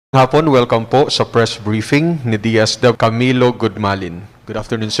Hapon, welcome po sa press briefing ni D.S.W. Camilo Gudmalin. Good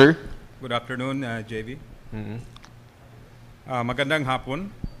afternoon, sir. Good afternoon, JV. Mhm. Magandang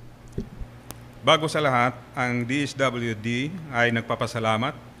hapon. Bago sa lahat, ang DSWD ay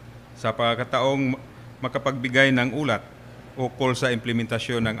nagpapasalamat sa pagkataong makapagbigay ng ulat ukol sa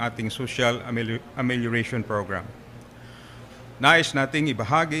implementasyon ng ating Social Amelioration Program. Nais nating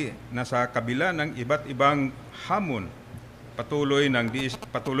ibahagi na sa kabila ng iba't ibang hamon, patuloy ang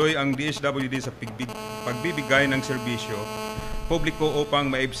DSWD sa pagbibigay ng serbisyo publiko upang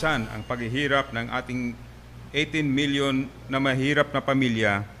maibsan ang paghihirap ng ating 18 million na mahirap na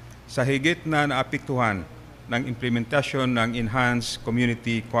pamilya sa higit na naapektuhan ng implementasyon ng Enhanced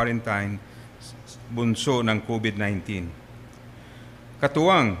Community Quarantine bunso ng COVID-19.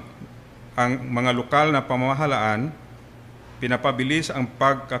 Katuwang ang mga lokal na pamahalaan, pinapabilis ang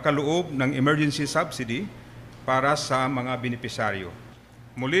pagkakaloob ng emergency subsidy para sa mga benepisaryo.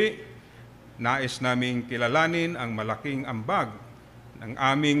 Muli, nais naming kilalanin ang malaking ambag ng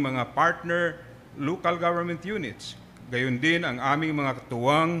aming mga partner local government units. Gayon din ang aming mga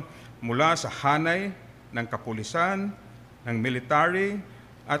katuwang mula sa hanay ng kapulisan, ng military,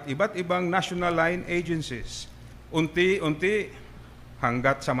 at iba't ibang national line agencies. Unti-unti,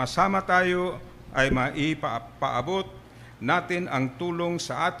 hanggat sama-sama tayo ay maipaabot natin ang tulong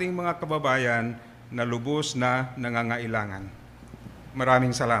sa ating mga kababayan na lubos na nangangailangan.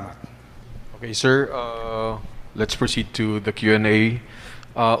 Maraming salamat. Okay, sir. Let's proceed to the Q&A.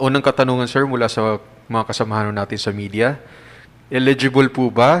 Unang katanungan, sir, mula sa mga kasamahan natin sa media. Eligible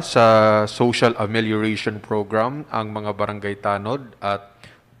po ba sa Social Amelioration Program ang mga barangay tanod at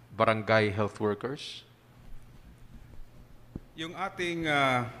barangay health workers? Yung ating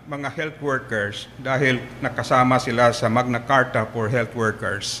mga health workers, dahil nakasama sila sa Magna Carta for Health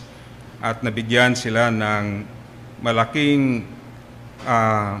Workers, at nabigyan sila ng malaking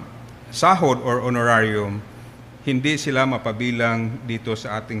sahod or honorarium, hindi sila mapabilang dito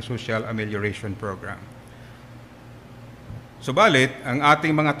sa ating Social Amelioration Program. Subalit, ang ating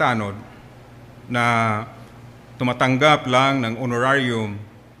mga tanod na tumatanggap lang ng honorarium,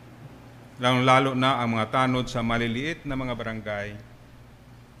 lalo na ang mga tanod sa maliliit na mga barangay,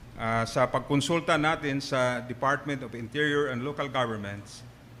 sa pagkonsulta natin sa Department of Interior and Local Governments,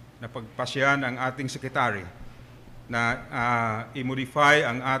 na pagpasyan ang ating sekretary na i-modify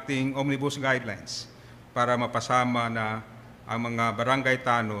ang ating omnibus guidelines para mapasama na ang mga barangay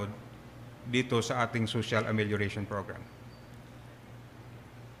tanod dito sa ating Social Amelioration Program.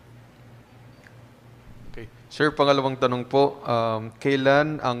 Okay. Sir, pangalawang tanong po,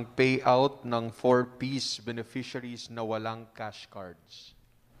 kailan ang payout ng 4-piece beneficiaries na walang cash cards?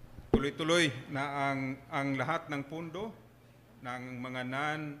 Tuloy-tuloy na ang lahat ng pundo ng mga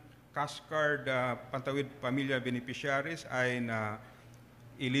non-cash card Pantawid Pamilya beneficiaries ay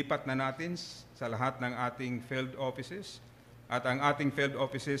ilipat na natin sa lahat ng ating field offices, at ang ating field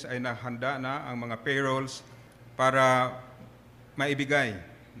offices ay nahanda na ang mga payrolls para maibigay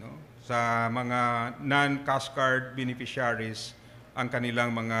sa mga non-cash card beneficiaries ang kanilang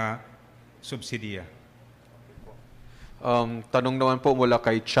mga subsidiya. Tanong naman po mula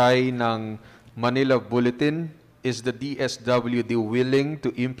kay Chai ng Manila Bulletin, is the DSWD willing to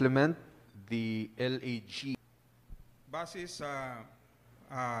implement the LAG? Base sa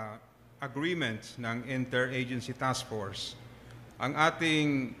agreements ng Interagency Task Force, ang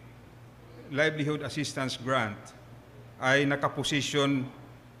ating livelihood assistance grant ay nakaposisyon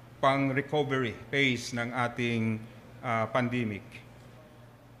pang recovery phase ng ating pandemic.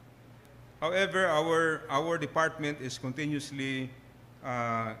 However, our department is continuously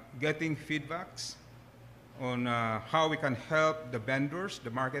getting feedbacks on how we can help the vendors, the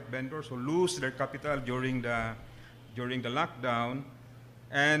market vendors who lose their capital during the lockdown,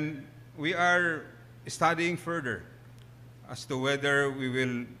 and we are studying further as to whether we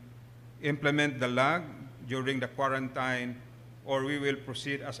will implement the lag during the quarantine, or we will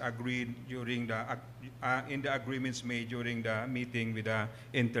proceed as agreed during in the agreements made during the meeting with the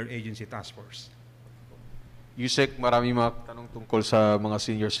Interagency Task Force. Yusek, maraming mga tanong tungkol sa mga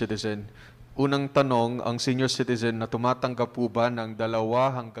senior citizen. Unang tanong, ang senior citizen na tumatanggap po ba ng 2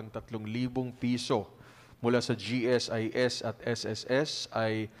 hanggang 3,000 piso mula sa GSIS at SSS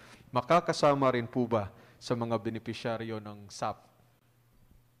ay makakasama rin po ba sa mga benepisyaryo ng SAP?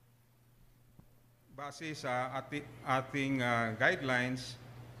 Base sa ating guidelines,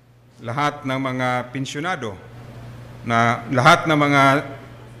 lahat ng mga pensyonado, na lahat ng mga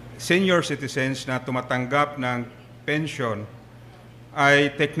senior citizens na tumatanggap ng pension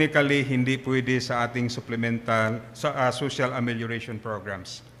ay technically hindi pwede sa ating supplemental social amelioration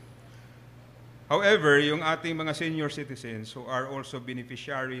programs. However, yung ating mga senior citizens who are also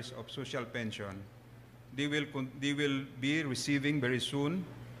beneficiaries of social pension, they will be receiving very soon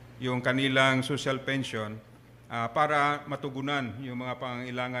yung kanilang social pension para matugunan yung mga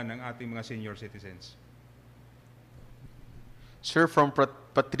pangangailangan ng ating mga senior citizens. Sir, from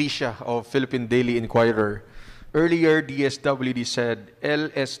Patricia of Philippine Daily Inquirer, earlier DSWD said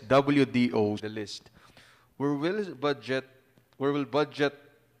LSWDO the list. Where will budget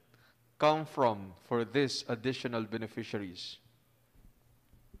come from for these additional beneficiaries?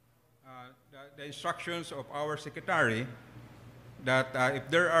 The instructions of our secretary that if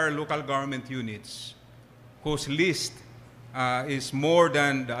there are local government units whose list is more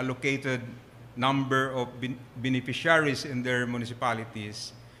than the allocated number of beneficiaries in their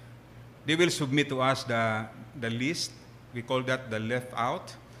municipalities, they will submit to us the list. We call that the left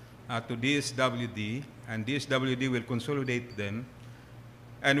out to DSWD, and DSWD will consolidate them,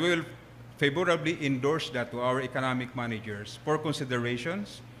 and we will favorably endorse that to our economic managers for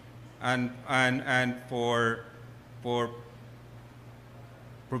considerations and for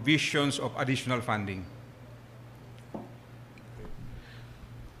provisions of additional funding.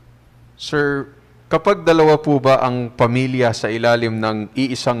 Sir, kapag dalawa po ba ang pamilya sa ilalim ng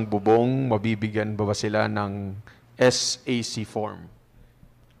iisang bubong, mabibigyan ba sila ng SAC form?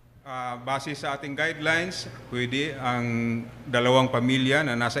 Base sa ating guidelines, pwede ang dalawang pamilya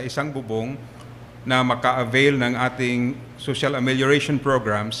na nasa isang bubong na maka-avail ng ating social amelioration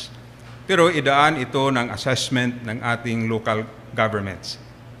programs, pero idaan ito ng assessment ng ating local governments.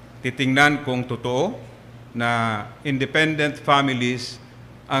 Titingnan kung totoo na independent families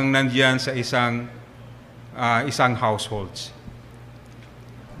ang nandiyan sa isang households.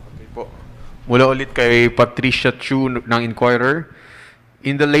 Okay po. Mula ulit kay Patricia Chu ng Inquirer.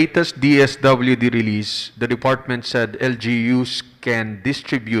 In the latest DSWD release, the department said LGUs can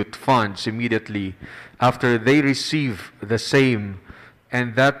distribute funds immediately after they receive the same,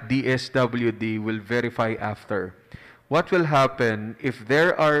 and that DSWD will verify after. What will happen if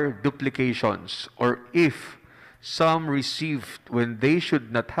there are duplications or if some received when they should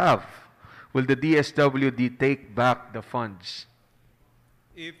not have? Will the DSWD take back the funds?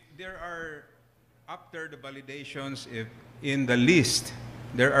 If there are, after the validations, if in the list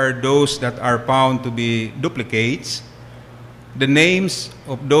there are those that are found to be duplicates, the names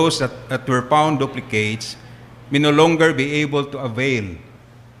of those that were found duplicates may no longer be able to avail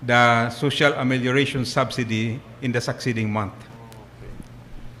the social amelioration subsidy in the succeeding month.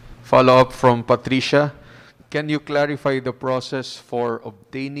 Follow-up from Patricia. Can you clarify the process for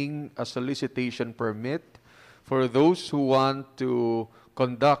obtaining a solicitation permit for those who want to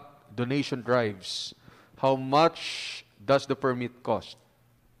conduct donation drives? How much does the permit cost?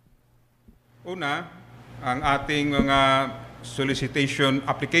 Una, ang ating mga solicitation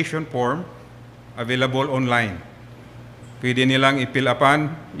application form available online. Pwede nilang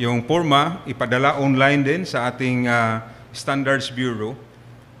i-fill-upan yung forma, ipadala online din sa ating Standards Bureau,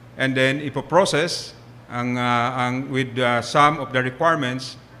 and then ipoprocess with some of the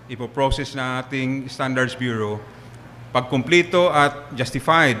requirements, ipoprocess na ating Standards Bureau. Pag kumpleto at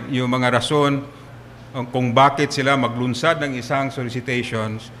justified yung mga rason kung bakit sila maglunsad ng isang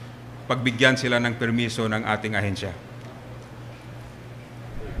solicitations, pagbigyan sila ng permiso ng ating ahensya.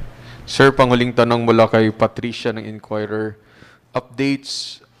 Sir, panguling tanong mula kay Patricia ng Inquirer.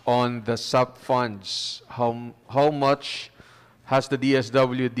 Updates on the SAP funds. How much has the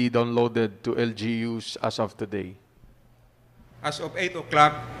DSWD downloaded to LGUs as of today? As of 8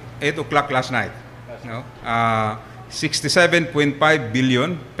 o'clock last night, 67.5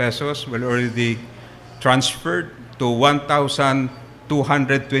 billion pesos were already transferred to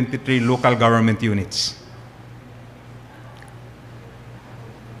 1,223 local government units.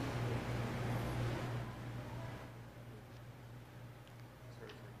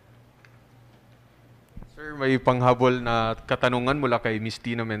 Sir, may panghabol na katanungan mula kay Ms.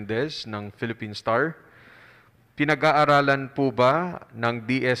 Tina Mendez ng Philippine Star. Pinag-aaralan po ba ng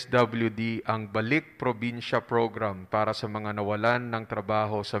DSWD ang Balik Probinsya Program para sa mga nawalan ng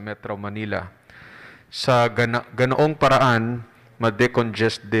trabaho sa Metro Manila? Sa ganoong paraan,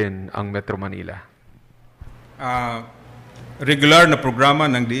 ma-decongest din ang Metro Manila. Regular na programa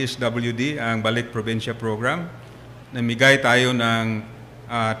ng DSWD ang Balik Probinsya Program. Namigay tayo ng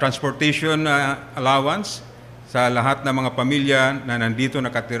transportation allowance sa lahat ng mga pamilya na nandito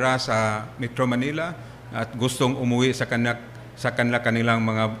nakatira sa Metro Manila at gustong umuwi sa kanilang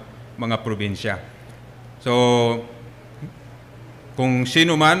mga probinsya. So, kung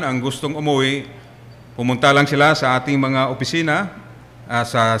sino man ang gustong umuwi, pumunta lang sila sa ating mga opisina,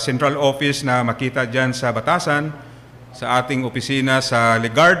 sa central office na makita dyan sa Batasan, sa ating opisina sa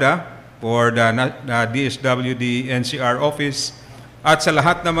Ligarda, for the DSWD NCR office at sa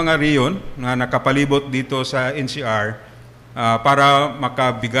lahat ng mga riyon na nakapalibot dito sa NCR para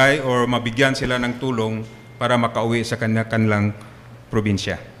makabigay or mabigyan sila ng tulong para makauwi sa kanilang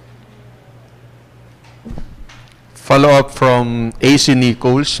probinsya. Follow-up from AC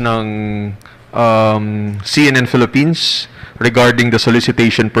Nichols ng CNN Philippines regarding the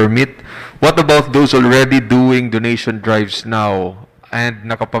solicitation permit. What about those already doing donation drives now and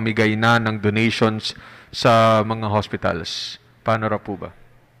nakapamigay na ng donations sa mga hospitals? Paano ra po ba?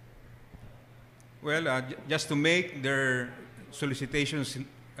 Well, just to make their solicitations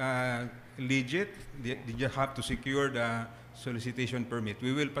legit, they just have to secure the solicitation permit.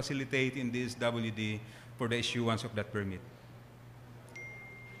 We will facilitate in this WD for the issuance of that permit.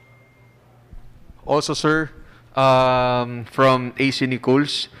 Also, sir, from AC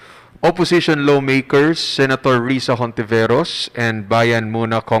Nichols, opposition lawmakers, Senator Risa Hontiveros and Bayan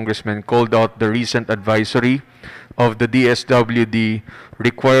Muna Congressman called out the recent advisory of the DSWD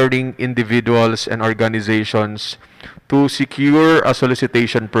requiring individuals and organizations to secure a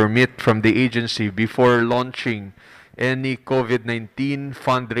solicitation permit from the agency before launching any COVID-19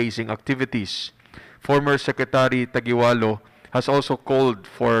 fundraising activities. Former Secretary Tagiwalo has also called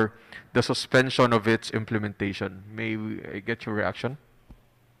for the suspension of its implementation. May I get your reaction?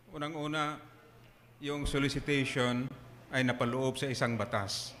 Unang-una, yung solicitation ay napaloob sa isang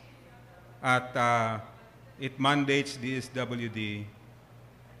batas. At it mandates the DSWD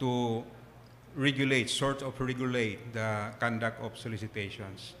to regulate the conduct of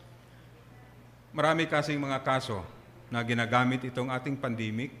solicitations. Marami kasing mga kaso na ginagamit itong ating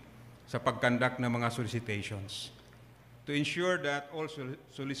pandemic sa pag-conduct ng mga solicitations. To ensure that all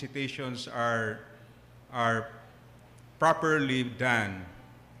solicitations are properly done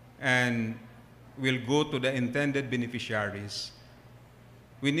and will go to the intended beneficiaries,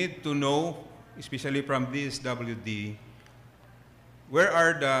 we need to know, especially from DSWD, where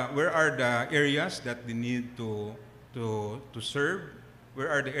are the areas that they need to serve, where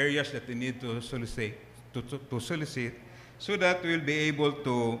are the areas that they need to solicit, so that we'll be able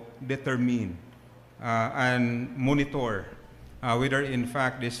to determine and monitor whether in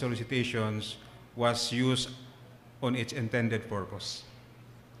fact these solicitations was used on its intended purpose.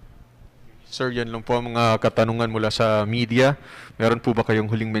 Sir, yan lang po ang mga katanungan mula sa media. Meron po ba kayong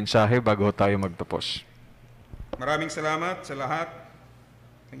huling mensahe bago tayo magtapos? Maraming salamat sa lahat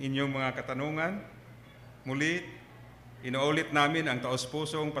ng inyong mga katanungan. Muli, inuulit namin ang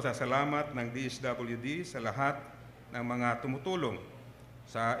taos-pusong pasasalamat ng DSWD sa lahat ng mga tumutulong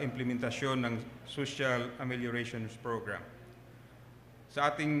sa implementasyon ng Social Amelioration Program. Sa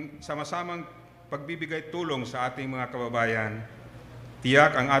ating sama-samang pagbibigay tulong sa ating mga kababayan,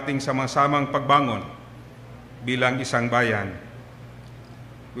 tiyak ang ating sama-samang pagbangon bilang isang bayan.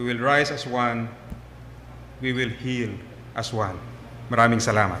 We will rise as one, we will heal as one. Maraming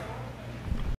salamat.